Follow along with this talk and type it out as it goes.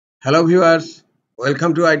Hello viewers,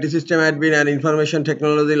 welcome to IT System Admin and Information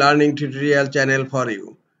Technology Learning tutorial channel for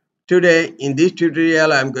you. Today in this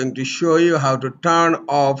tutorial I am going to show you how to turn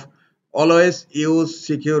off always use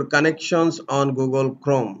secure connections on Google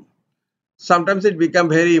Chrome. Sometimes it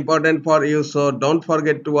becomes very important for you, so don't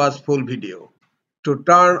forget to watch full video. To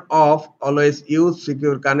turn off always use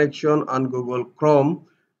secure connection on Google Chrome,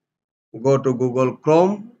 go to Google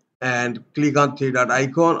Chrome and click on three dot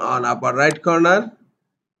icon on upper right corner.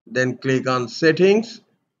 Then click on settings.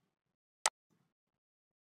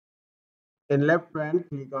 In left pane,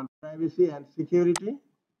 click on privacy and security.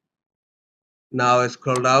 Now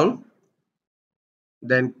scroll down.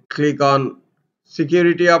 Then click on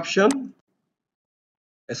security option.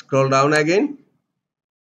 Scroll down again.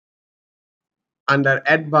 Under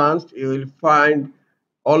advanced, you will find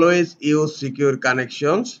always use secure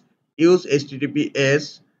connections. Use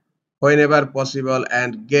HTTPS whenever possible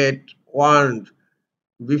and get warned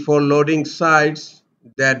before loading sites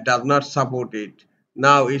that does not support it.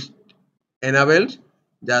 Now it's enabled.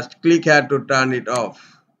 Just click here to turn it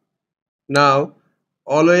off. Now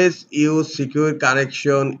always use secure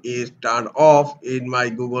connection is turned off in my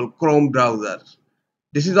Google Chrome browser.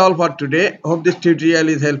 This is all for today. Hope this tutorial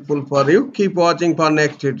is helpful for you. Keep watching for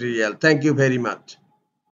next tutorial. Thank you very much.